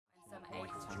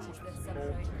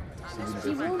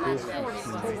You will not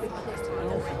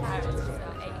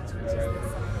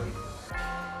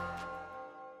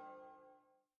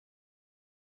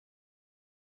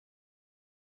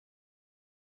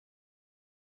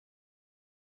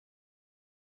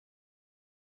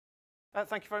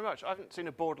Thank you very much. I haven't seen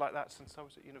a board like that since I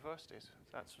was at universities.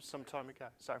 That's some time ago.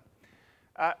 So,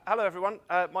 hello everyone.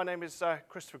 My name is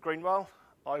Christopher Greenwell.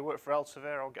 I work for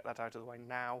Elsevier. I'll get that out of the way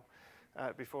now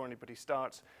before anybody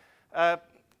starts.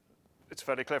 It's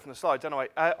fairly clear from the slides anyway.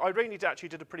 Irene actually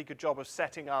did a pretty good job of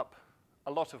setting up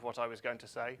a lot of what I was going to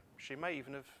say. She may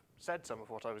even have said some of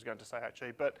what I was going to say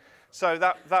actually. But so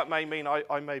that may mean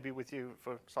I may be with you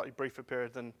for a slightly briefer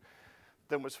period than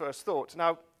was first thought.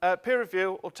 Now, peer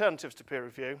review, alternatives to peer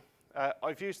review.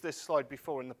 I've used this slide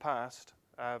before in the past,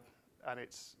 and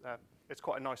it's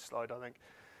quite a nice slide, I think.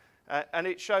 And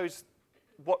it shows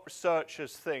what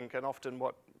researchers think, and often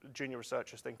what junior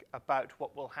researchers think, about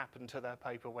what will happen to their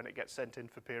paper when it gets sent in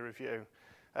for peer review.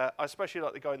 I especially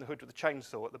like the guy in the hood with the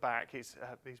chainsaw at the back. He's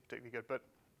particularly good. But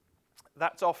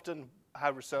that's often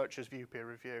how researchers view peer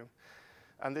review.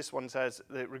 And this one says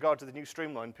that regard to the new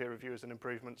streamlined peer review as an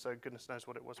improvement, so goodness knows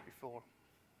what it was before.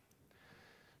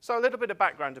 So a little bit of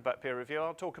background about peer review.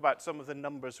 I'll talk about some of the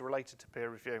numbers related to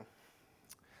peer review.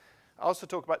 I'll also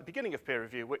talk about the beginning of peer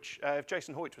review, which if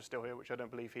Jason Hoyt was still here, which I don't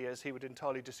believe he is, he would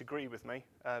entirely disagree with me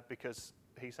because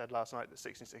he said last night that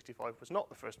 1665 was not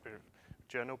the first peer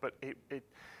journal, but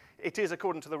it is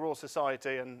according to the Royal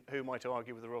Society, and who am I to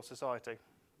argue with the Royal Society?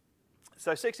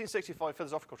 So 1665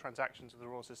 Philosophical Transactions of the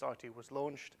Royal Society was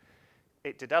launched.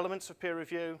 It did elements of peer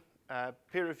review.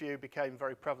 Peer review became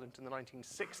very prevalent in the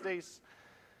 1960s.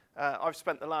 I've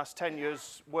spent the last 10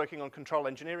 years working on control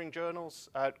engineering journals.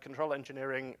 Control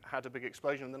engineering had a big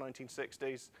explosion in the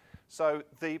 1960s. So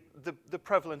the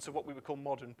prevalence of what we would call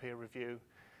modern peer review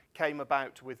came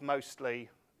about with mostly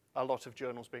a lot of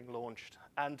journals being launched.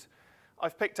 And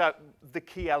I've picked out the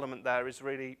key element there is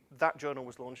really that journal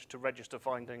was launched to register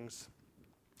findings,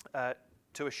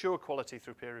 to assure quality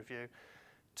through peer review,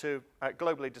 to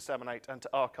globally disseminate, and to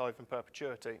archive in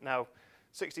perpetuity. Now,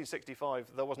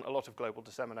 1665, there wasn't a lot of global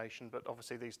dissemination, but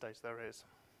obviously these days there is.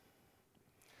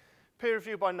 Peer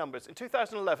review by numbers. In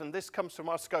 2011, this comes from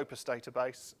our Scopus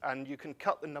database, and you can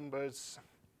cut the numbers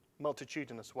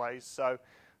multitudinous ways, so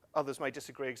others may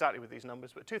disagree exactly with these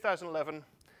numbers, but 2011,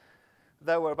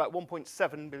 there were about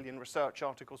 1.7 million research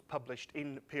articles published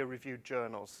in peer-reviewed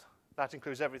journals. That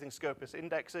includes everything Scopus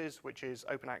indexes, which is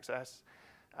open access,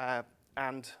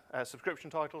 and subscription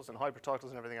titles and hybrid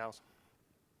titles and everything else.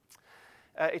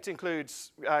 It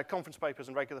includes conference papers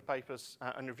and regular papers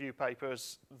and review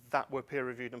papers that were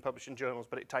peer-reviewed and published in journals,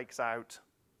 but it takes out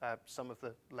some of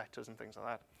the letters and things like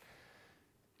that.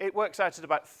 It works out at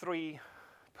about 3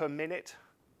 per minute,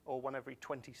 or 1 every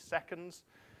 20 seconds.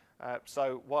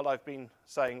 So while I've been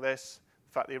saying this,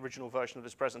 in fact, the original version of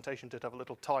this presentation did have a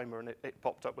little timer, and it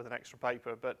popped up with an extra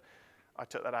paper, but I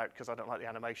took that out because I don't like the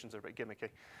animations, they're a bit gimmicky.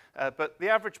 But the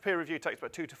average peer review takes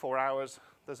about 2 to 4 hours.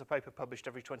 There's a paper published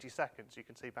every 20 seconds. You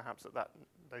can see perhaps that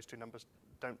those two numbers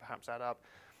don't perhaps add up.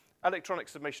 Electronic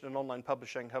submission and online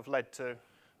publishing have led to,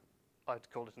 I'd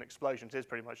call it an explosion. It is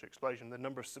pretty much an explosion. The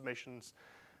number of submissions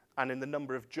and in the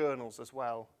number of journals as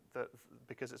well,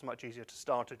 because it's much easier to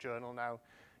start a journal now.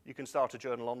 You can start a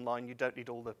journal online. You don't need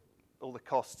all the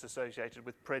costs associated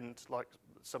with print like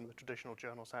some of the traditional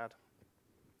journals had.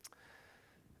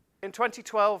 In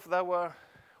 2012, there were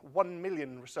 1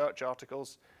 million research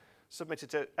articles submitted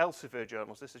to Elsevier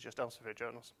journals. This is just Elsevier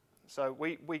journals. So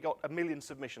we got 1 million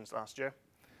submissions last year.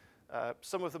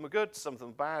 Some of them were good, some of them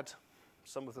were bad,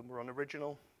 some of them were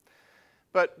unoriginal.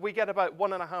 But we get about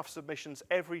 1.5 submissions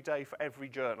every day for every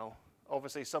journal.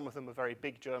 Obviously, some of them are very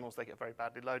big journals. They get very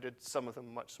badly loaded. Some of them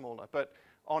are much smaller. But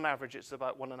on average, it's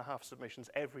about 1.5 submissions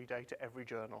every day to every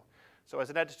journal. So as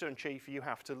an editor-in-chief, you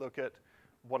have to look at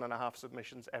 1.5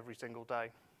 submissions every single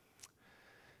day.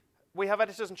 We have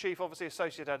editors-in-chief, obviously,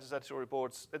 associate editors, editorial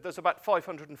boards. There's about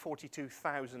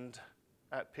 542,000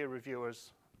 peer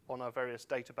reviewers on our various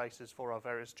databases for our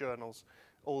various journals.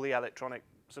 All the electronic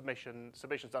submissions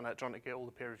done electronically, all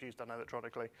the peer reviews done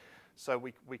electronically. So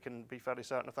we can be fairly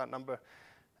certain of that number.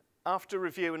 After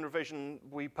review and revision,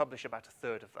 we publish about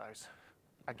 1/3 of those.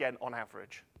 Again, on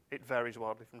average. It varies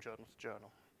wildly from journal to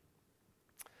journal.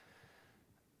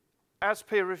 As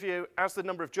peer review, as the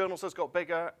number of journals has got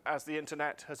bigger, as the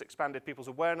internet has expanded people's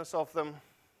awareness of them,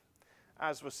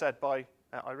 as was said by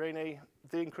Irene,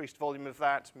 the increased volume of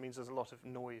that means there's a lot of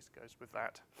noise goes with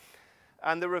that.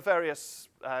 And there are various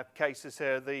cases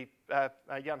here. The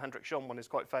Jan Hendrik Schon one is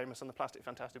quite famous, and the Plastic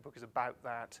Fantastic book is about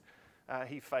that.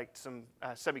 He faked some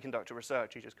semiconductor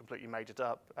research. He just completely made it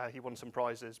up. He won some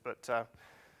prizes, but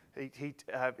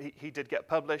He did get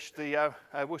published. The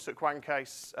Woo-Suk Hwang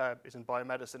case is in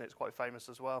biomedicine. It's quite famous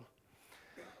as well.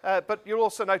 But you'll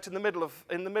also note in the middle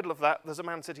of that, there's a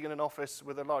man sitting in an office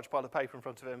with a large pile of paper in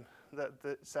front of him.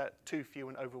 That's too few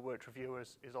and overworked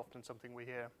reviewers is often something we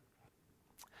hear.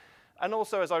 And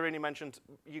also, as Irene mentioned,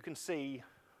 you can see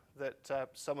that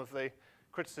some of the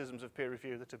criticisms of peer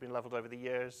review that have been levelled over the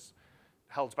years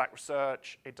holds back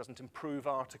research, it doesn't improve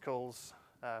articles,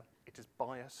 it is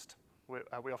biased.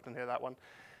 We often hear that one.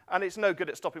 And it's no good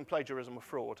at stopping plagiarism or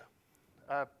fraud.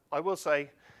 I will say,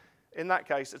 in that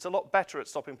case, it's a lot better at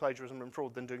stopping plagiarism and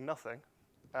fraud than doing nothing.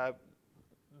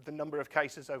 The number of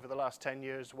cases over the last 10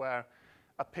 years where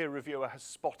a peer reviewer has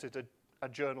spotted a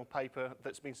journal paper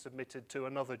that's been submitted to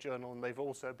another journal and they've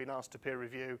also been asked to peer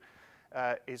review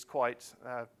is quite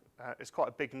a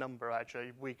big number,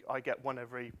 actually. I get one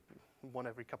every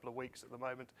couple of weeks at the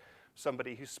moment.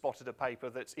 Somebody who's spotted a paper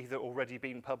that's either already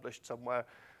been published somewhere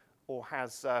or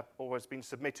has been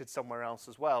submitted somewhere else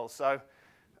as well. So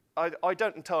I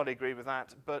don't entirely agree with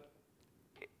that, but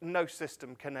no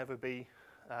system can ever be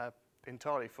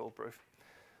entirely foolproof.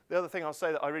 The other thing I'll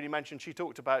say that Irene mentioned, she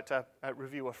talked about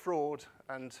reviewer fraud,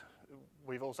 and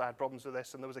we've also had problems with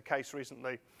this, and there was a case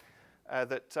recently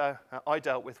that I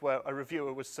dealt with where a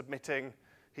reviewer was submitting,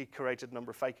 he created a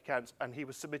number of fake accounts, and he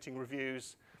was submitting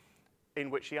reviews in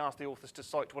which he asked the authors to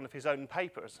cite one of his own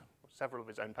papers, several of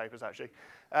his own papers actually,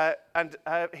 and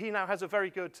he now has a very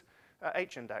good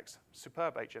H-index,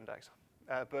 superb H-index,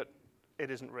 but it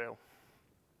isn't real.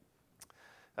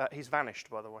 He's vanished,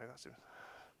 by the way. That's it.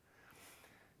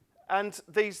 And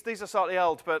these are slightly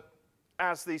old, but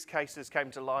as these cases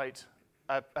came to light,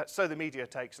 so the media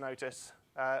takes notice,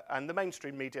 and the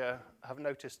mainstream media have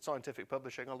noticed scientific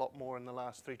publishing a lot more in the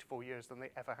last 3 to 4 years than they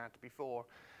ever had before.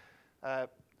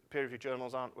 Peer-reviewed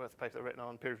journals aren't worth the paper they're written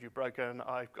on. Peer-reviewed broken.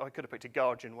 I could have picked a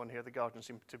Guardian one here. The Guardian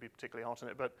seemed to be particularly hot on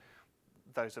it, but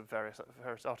those are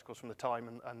various articles from the time,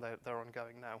 and they're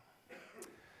ongoing now.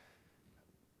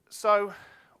 So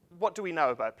what do we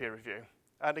know about peer review?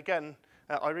 And again,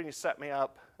 Irene set me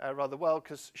up rather well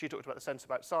because she talked about the Sense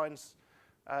About Science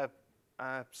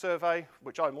survey,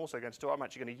 which I'm also going to do. I'm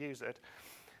actually going to use it.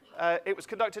 It was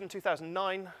conducted in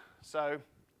 2009, so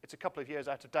it's a couple of years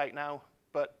out of date now,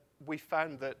 but we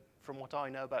found that from what I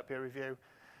know about peer review,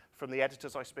 from the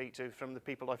editors I speak to, from the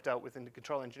people I've dealt with in the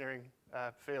control engineering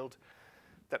field,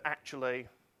 that actually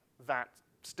that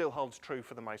still holds true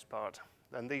for the most part.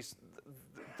 And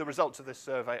the results of this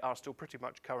survey are still pretty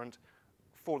much current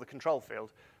for the control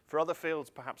field. For other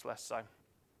fields, perhaps less so.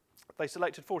 They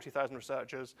selected 40,000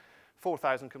 researchers,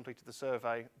 4,000 completed the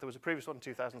survey. There was a previous one in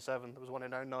 2007, there was one in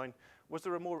 2009. Is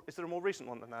there a more recent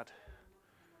one than that?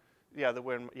 Yeah, there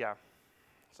were, yeah.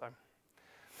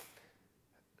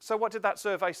 So what did that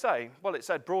survey say? Well, it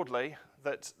said broadly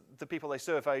that the people they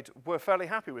surveyed were fairly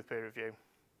happy with peer review,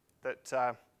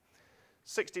 that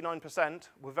 69%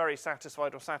 were very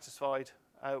satisfied or satisfied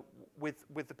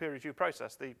with the peer review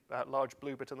process. The large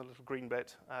blue bit and the little green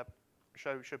bit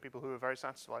show people who are very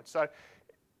satisfied. So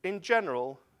in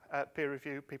general, peer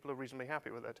review, people are reasonably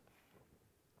happy with it.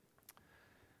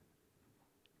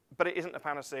 But it isn't a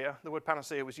panacea. The word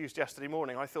panacea was used yesterday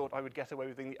morning. I thought I would get away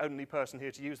with being the only person here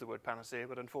to use the word panacea,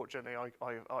 but unfortunately I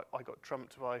got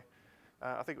trumped by,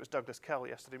 I think it was Douglas Kell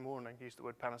yesterday morning used the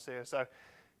word panacea. So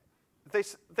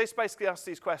this basically asks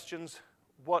these questions: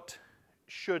 what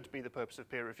should be the purpose of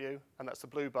peer review? And that's the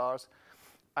blue bars.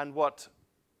 And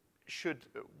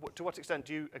to what extent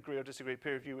do you agree or disagree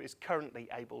peer review is currently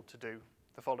able to do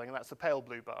the following? And that's the pale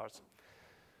blue bars.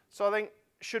 So I think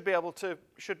should be able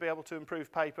to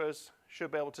improve papers,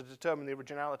 should be able to determine the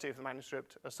originality of the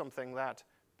manuscript as something that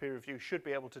peer review should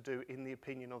be able to do in the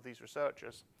opinion of these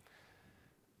researchers.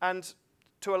 And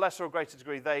to a lesser or greater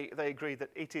degree, they agree that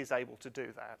it is able to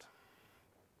do that.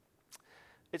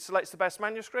 It selects the best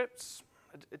manuscripts,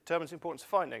 it determines the importance of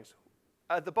findings.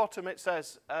 At the bottom it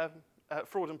says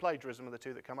fraud and plagiarism are the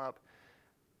two that come up.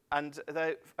 And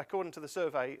according to the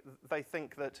survey, they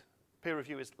think that peer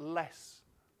review is less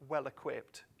well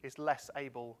equipped, is less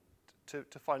able to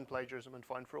find plagiarism and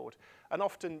find fraud. And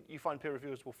often you find peer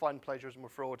reviewers will find plagiarism or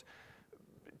fraud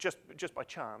just by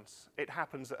chance. It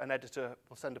happens that an editor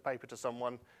will send a paper to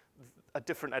someone, a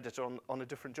different editor on a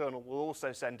different journal will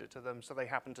also send it to them, so they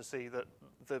happen to see that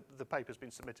the paper's been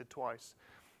submitted twice.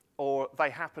 Or they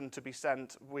happen to be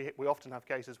sent, we often have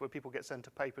cases where people get sent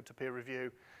a paper to peer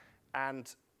review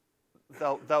and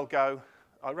they'll go,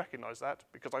 I recognise that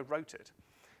because I wrote it.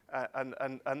 And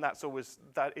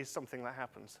that is something that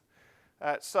happens.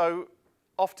 So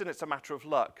often it's a matter of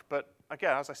luck, but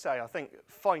again, as I say, I think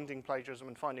finding plagiarism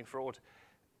and finding fraud,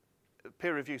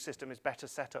 peer review system is better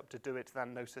set up to do it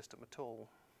than no system at all.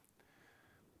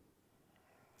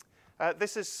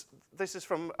 This is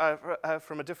from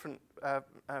a different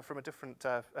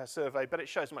survey, but it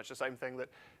shows much the same thing, that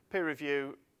peer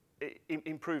review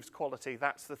improves quality.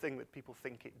 That's the thing that people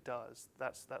think it does.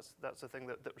 That's the thing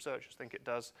that researchers think it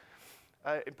does.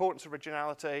 Importance of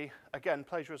originality. Again,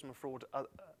 plagiarism and fraud are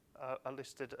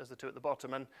listed as the two at the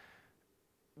bottom. And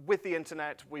with the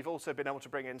internet, we've also been able to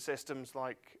bring in systems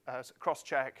like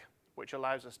cross-check, which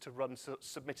allows us to run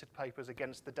submitted papers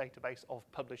against the database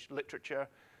of published literature.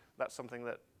 That's something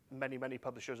that many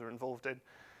publishers are involved in.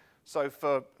 So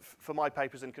for my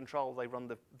papers in Control, they run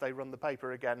the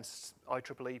paper against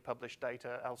IEEE published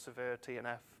data, Elsevier,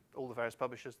 TNF, all the various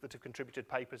publishers that have contributed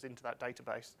papers into that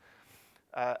database.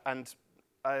 And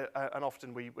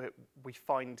often we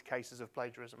find cases of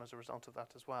plagiarism as a result of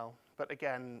that as well. But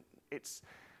again, it's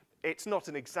not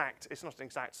an exact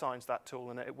science, that tool,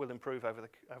 and it will improve over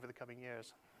the coming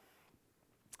years.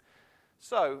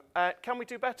 So, can we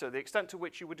do better? The extent to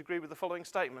which you would agree with the following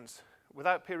statements.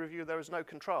 Without peer review, there is no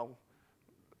control.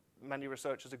 Many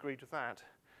researchers agreed with that.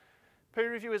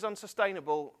 Peer review is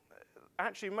unsustainable.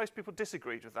 Actually, most people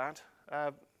disagreed with that,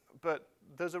 but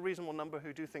there's a reasonable number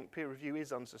who do think peer review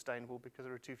is unsustainable because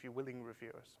there are too few willing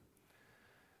reviewers.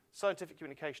 Scientific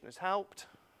communication has helped.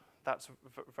 That's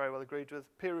very well agreed with.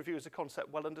 Peer review is a concept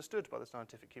well understood by the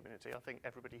scientific community. I think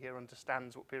everybody here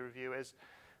understands what peer review is,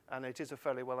 and it is a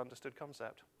fairly well understood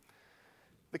concept.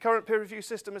 The current peer review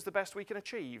system is the best we can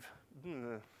achieve.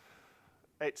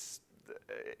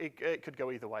 It could go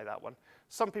either way, that one.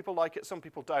 Some people like it, some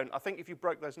people don't. I think if you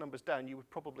broke those numbers down, you would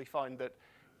probably find that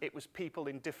it was people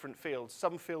in different fields.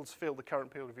 Some fields feel the current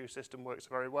peer review system works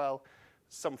very well.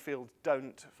 Some fields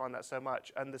don't find that so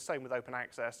much. And the same with open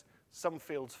access. Some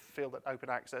fields feel that open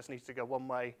access needs to go one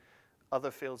way.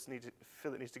 Other fields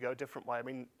feel it needs to go a different way. I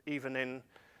mean, even in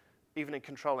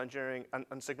control engineering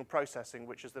and signal processing,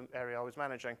 which is the area I was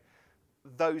managing,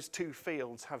 those two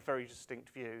fields have very distinct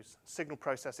views. Signal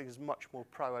processing is much more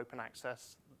pro-open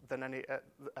access than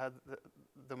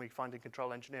we find in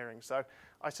control engineering. So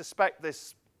I suspect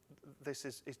this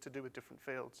is to do with different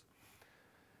fields.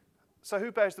 So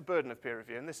who bears the burden of peer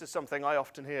review? And this is something I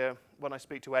often hear when I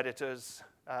speak to editors,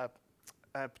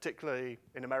 particularly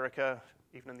in America,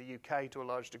 even in the UK to a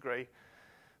large degree.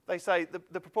 They say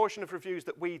the proportion of reviews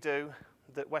that we do,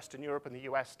 that Western Europe and the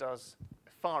US does,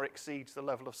 far exceeds the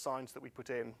level of science that we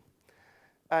put in.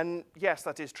 And yes,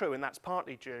 that is true, and that's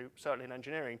partly due, certainly in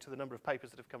engineering, to the number of papers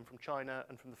that have come from China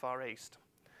and from the Far East.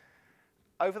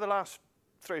 Over the last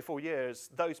 3 or 4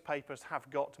 years, those papers have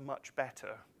got much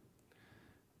better.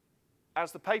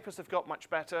 As the papers have got much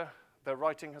better, their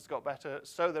writing has got better,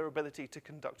 so their ability to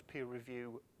conduct peer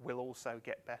review will also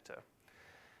get better.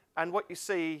 And what you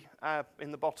see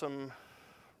in the bottom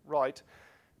right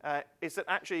is that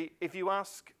actually, if you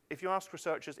ask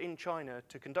researchers in China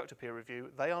to conduct a peer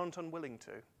review, they aren't unwilling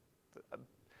to.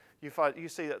 You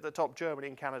see that at the top, Germany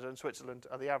and Canada and Switzerland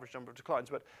are the average number of declines,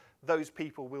 but those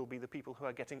people will be the people who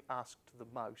are getting asked the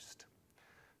most.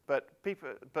 But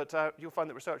you'll find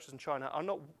that researchers in China are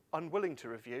not unwilling to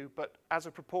review, but as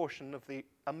a proportion of the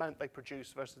amount they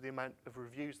produce versus the amount of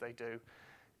reviews they do,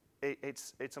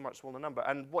 it's a much smaller number.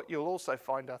 And what you'll also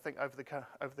find, I think, over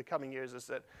the coming years is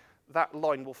that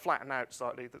line will flatten out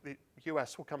slightly, that the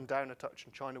US will come down a touch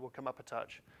and China will come up a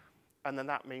touch. And then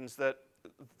that means that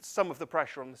some of the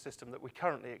pressure on the system that we're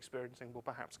currently experiencing will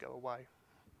perhaps go away.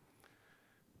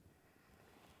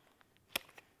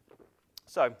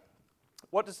 So,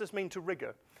 what does this mean to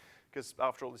rigor? Because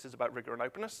after all, this is about rigor and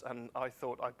openness, and I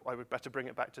thought I would better bring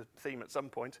it back to theme at some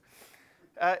point.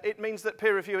 It means that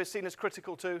peer review is seen as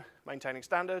critical to maintaining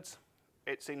standards.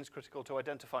 It's seen as critical to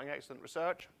identifying excellent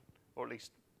research, or at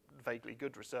least vaguely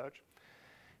good research.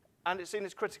 And it's seen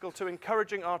as critical to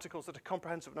encouraging articles that are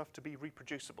comprehensive enough to be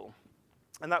reproducible.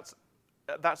 And that's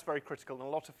very critical in a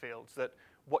lot of fields, that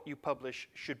what you publish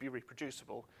should be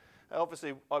reproducible.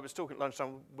 Obviously, I was talking at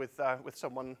lunchtime with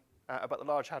someone about the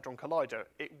Large Hadron Collider.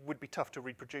 It would be tough to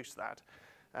reproduce that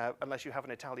unless you have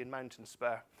an Italian mountain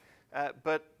spare.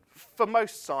 But for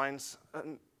most science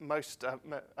and most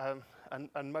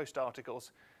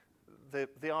articles,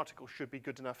 the article should be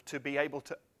good enough to be able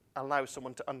to allow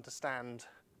someone to understand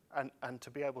and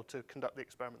to be able to conduct the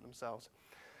experiment themselves.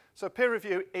 So peer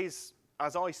review is,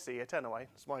 as I see it anyway,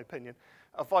 it's my opinion,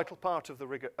 a vital part of the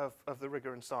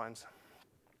rigor in science.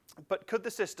 But could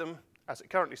the system, as it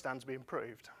currently stands, be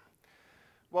improved?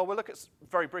 Well, we'll look at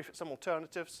very brief at some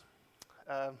alternatives.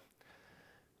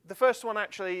 The first one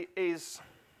actually is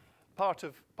part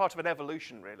of an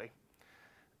evolution, really.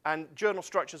 And journal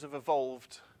structures have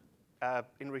evolved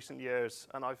in recent years,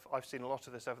 and I've seen a lot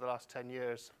of this over the last 10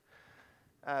 years.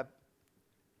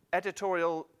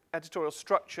 Editorial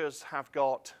structures have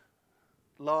got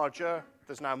larger.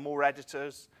 There's now more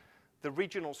editors. The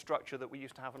regional structure that we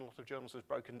used to have in a lot of journals was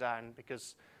broken down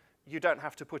because you don't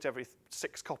have to put every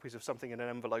 6 copies of something in an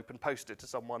envelope and post it to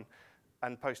someone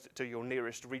and post it to your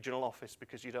nearest regional office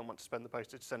because you don't want to spend the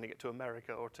postage sending it to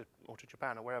America or to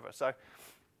Japan or wherever. So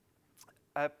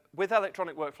with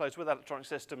electronic workflows, with electronic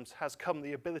systems, has come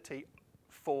the ability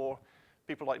for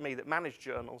people like me that manage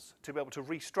journals to be able to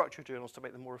restructure journals to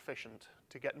make them more efficient,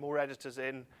 to get more editors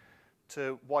in,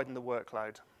 to widen the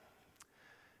workload.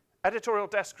 Editorial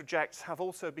desk rejects have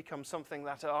also become something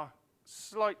that are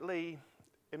slightly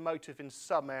emotive in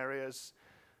some areas.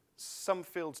 Some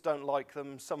fields don't like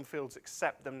them, some fields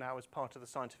accept them now as part of the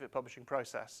scientific publishing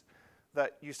process.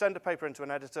 That you send a paper into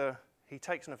an editor, he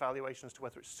takes an evaluation as to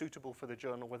whether it's suitable for the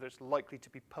journal, whether it's likely to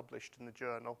be published in the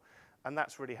journal, and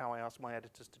that's really how I ask my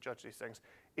editors to judge these things.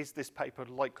 Is this paper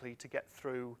likely to get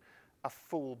through a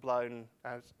full-blown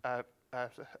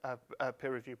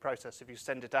peer review process if you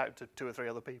send it out to 2 or 3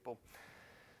 other people?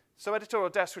 So editorial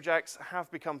desk rejects have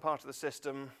become part of the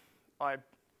system.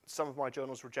 Some of my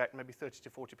journals reject maybe 30 to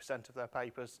 40% of their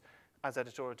papers as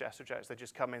editorial desk rejects. They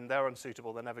just come in, they're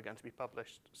unsuitable, they're never going to be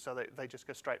published. So they just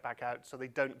go straight back out. So they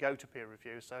don't go to peer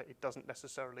review. So it doesn't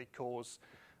necessarily cause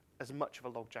as much of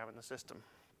a logjam in the system.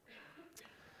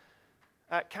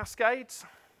 Cascades,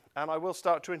 and I will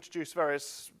start to introduce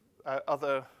various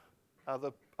other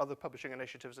publishing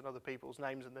initiatives and other people's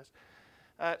names in this.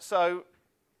 So,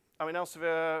 I mean,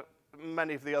 Elsevier,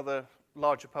 many of the other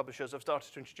larger publishers have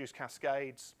started to introduce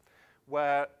cascades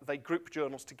where they group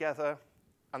journals together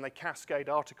and they cascade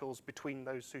articles between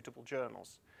those suitable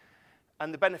journals.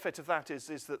 And the benefit of that is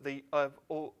that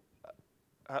all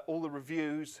the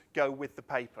reviews go with the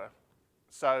paper.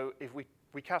 So if we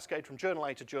cascade from journal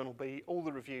A to journal B, all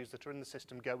the reviews that are in the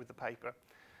system go with the paper.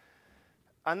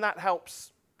 And that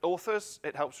helps authors,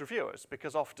 it helps reviewers,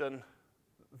 because often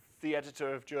the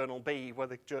editor of journal B, where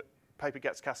the paper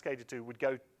gets cascaded to, would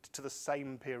go to the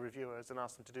same peer reviewers and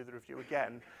ask them to do the review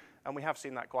again. And we have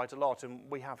seen that quite a lot, and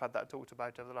we have had that talked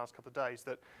about over the last couple of days,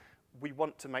 that we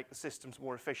want to make the systems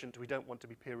more efficient. We don't want to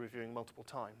be peer reviewing multiple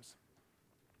times.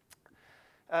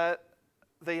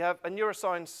 They have a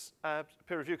neuroscience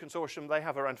peer review consortium. They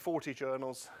have around 40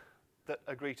 journals that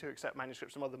agree to accept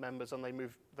manuscripts from other members, and they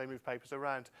move papers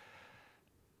around.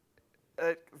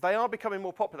 They are becoming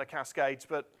more popular, cascades,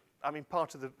 but I mean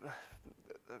part of the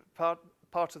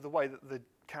way that the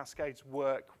cascades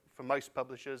work for most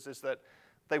publishers is that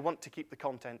they want to keep the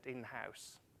content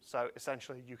in-house. So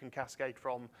essentially, you can cascade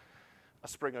from a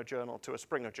Springer journal to a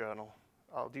Springer journal.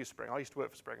 I'll use Springer. I used to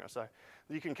work for Springer, so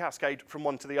you can cascade from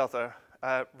one to the other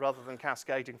rather than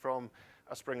cascading from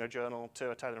a Springer journal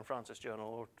to a Taylor and Francis journal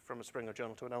or from a Springer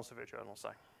journal to an Elsevier journal, say.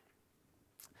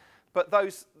 But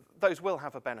those will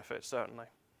have a benefit, certainly.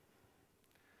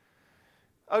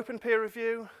 Open peer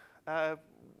review,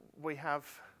 we have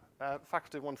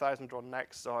Faculty 1000 on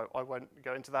next, so I won't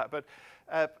go into that. But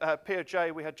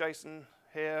PeerJ, we had Jason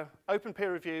here. Open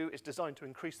peer review is designed to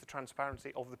increase the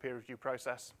transparency of the peer review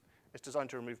process. It's designed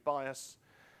to remove bias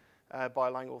by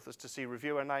allowing authors to see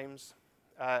reviewer names,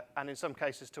 and in some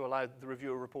cases to allow the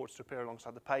reviewer reports to appear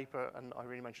alongside the paper, and I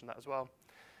already mentioned that as well.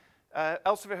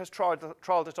 Elsevier has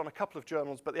trialled it on a couple of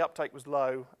journals, but the uptake was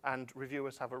low, and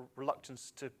reviewers have a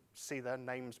reluctance to see their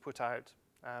names put out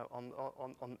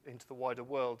into the wider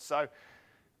world. So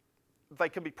they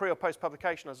can be pre or post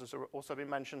publication, as has also been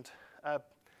mentioned.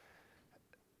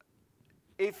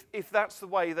 If that's the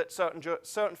way that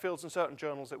certain fields and certain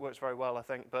journals, it works very well, I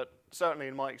think. But certainly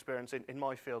in my experience, in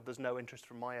my field, there's no interest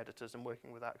from my editors in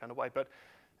working with that kind of way. But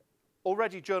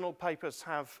already journal papers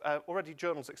have, already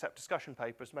journals accept discussion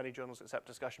papers. Many journals accept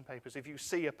discussion papers. If you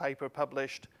see a paper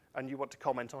published and you want to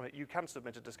comment on it, you can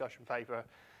submit a discussion paper,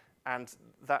 and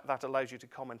that allows you to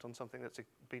comment on something that's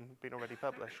been already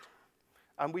published.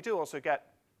 And we do also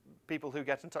get people who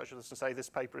get in touch with us and say, this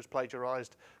paper is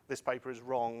plagiarized, this paper is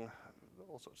wrong,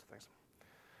 all sorts of things.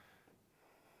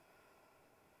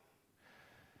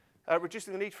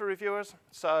 Reducing the need for reviewers.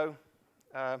 So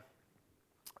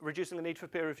reducing the need for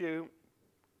peer review,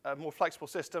 a more flexible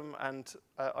system, and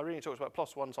Irene talks about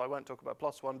PLOS One, so I won't talk about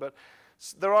PLOS One, but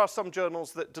there are some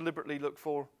journals that deliberately look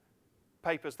for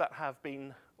papers that have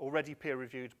been already peer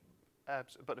reviewed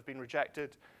but have been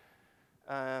rejected.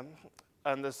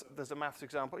 And there's a maths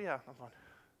example. Yeah, I'm fine.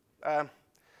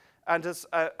 And there's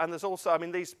also, I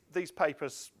mean, these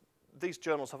papers, these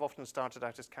journals have often started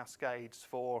out as cascades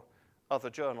for other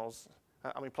journals.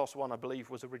 I mean, PLOS One, I believe,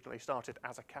 was originally started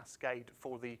as a cascade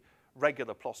for the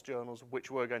regular PLOS journals,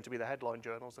 which were going to be the headline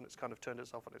journals, and it's kind of turned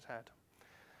itself on its head.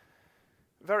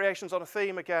 Variations on a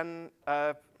theme, again,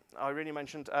 I already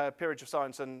mentioned Peerage of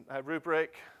Science and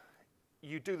Rubric.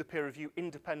 you do the peer review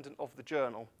independent of the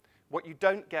journal. What you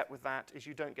don't get with that is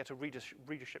you don't get a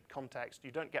readership context.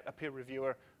 You don't get a peer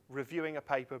reviewer reviewing a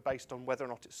paper based on whether or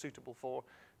not it's suitable for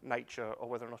Nature, or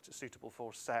whether or not it's suitable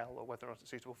for Cell, or whether or not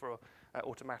it's suitable for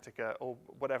Automatica, or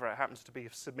whatever it happens to be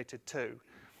submitted to.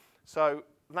 So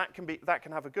that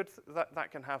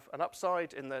can have an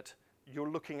upside in that you're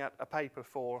looking at a paper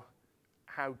for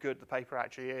how good the paper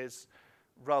actually is,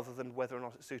 rather than whether or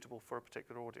not it's suitable for a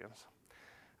particular audience.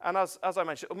 And as I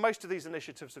mentioned, most of these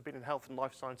initiatives have been in health and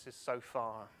life sciences so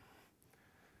far.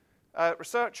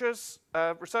 Researchers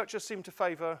seem to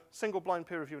favour single-blind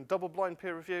peer review and double-blind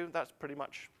peer review. That's pretty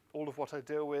much all of what I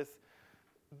deal with.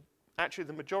 Actually,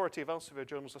 the majority of Elsevier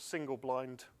journals are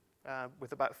single-blind,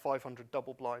 with about 500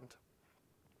 double-blind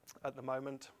at the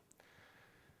moment.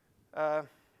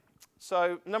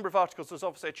 So number of articles is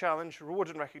obviously a challenge. Reward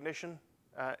and recognition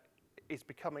is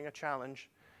becoming a challenge.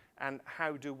 And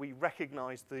how do we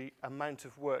recognise the amount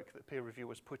of work that peer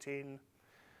reviewers put in?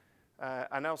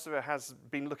 And Elsevier has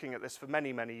been looking at this for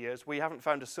many, many years. We haven't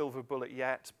found a silver bullet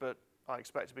yet, but I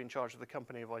expect to be in charge of the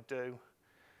company if I do.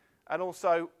 And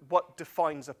also, what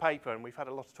defines a paper? And we've had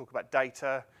a lot of talk about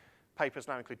data. Papers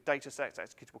now include data sets,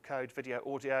 executable code, video,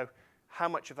 audio. How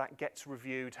much of that gets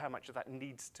reviewed? How much of that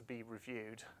needs to be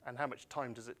reviewed? And how much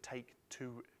time does it take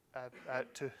to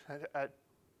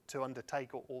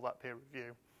undertake all that peer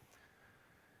review?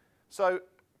 So,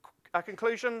 a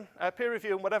conclusion, peer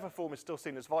review in whatever form is still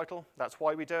seen as vital. That's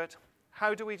why we do it.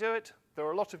 How do we do it? There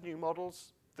are a lot of new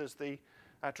models. There's the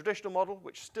traditional model,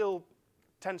 which still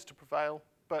tends to prevail.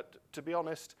 But to be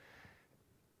honest,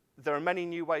 there are many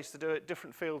new ways to do it.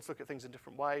 Different fields look at things in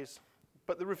different ways.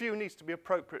 But the review needs to be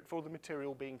appropriate for the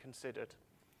material being considered.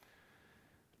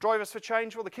 Drivers for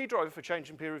change? Well, the key driver for change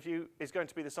in peer review is going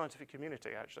to be the scientific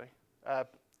community, actually.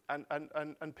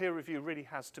 And peer review really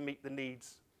has to meet the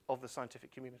needs of the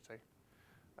scientific community.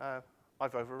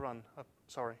 I've overrun.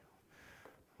 Sorry.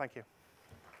 Thank you.